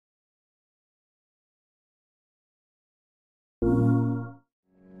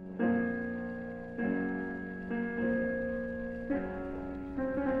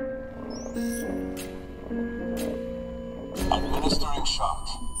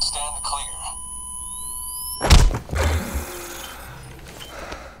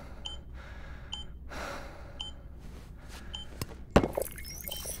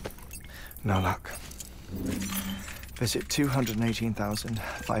No luck. Visit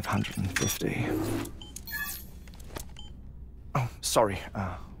 218,550. Oh, sorry.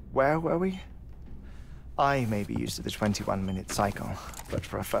 Where were we? I may be used to the 21-minute cycle, but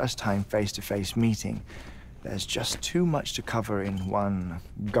for a first-time face-to-face meeting, there's just too much to cover in one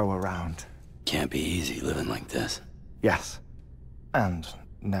go-around. Can't be easy living like this. Yes. And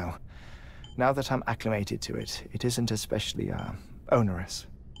no. Now that I'm acclimated to it, it isn't especially, onerous.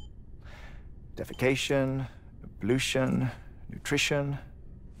 Defecation, pollution, nutrition.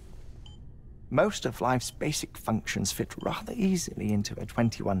 Most of life's basic functions fit rather easily into a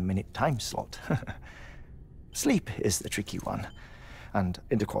 21-minute time slot. Sleep is the tricky one. And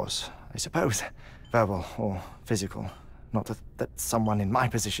intercourse, I suppose. Verbal or physical. Not that someone in my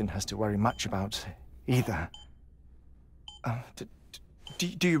position has to worry much about either.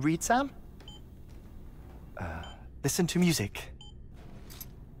 Do you read, Sam? Listen to music.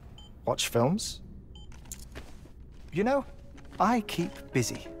 Watch films. You know, I keep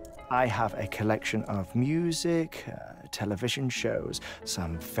busy. I have a collection of music, television shows,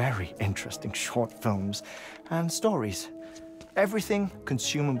 some very interesting short films, and stories. Everything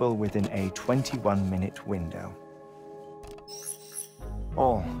consumable within a 21-minute window.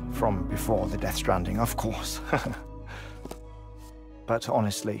 All from before the Death Stranding, of course. But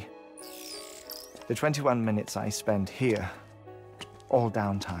honestly, the 21 minutes I spend here, all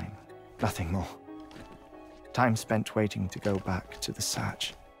downtime, nothing more. Time spent waiting to go back to the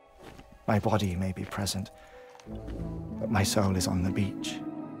search. My body may be present, but my soul is on the beach.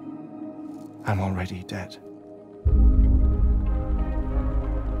 I'm already dead.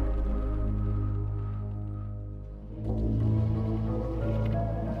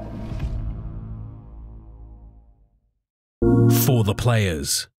 For the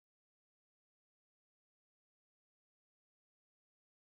players.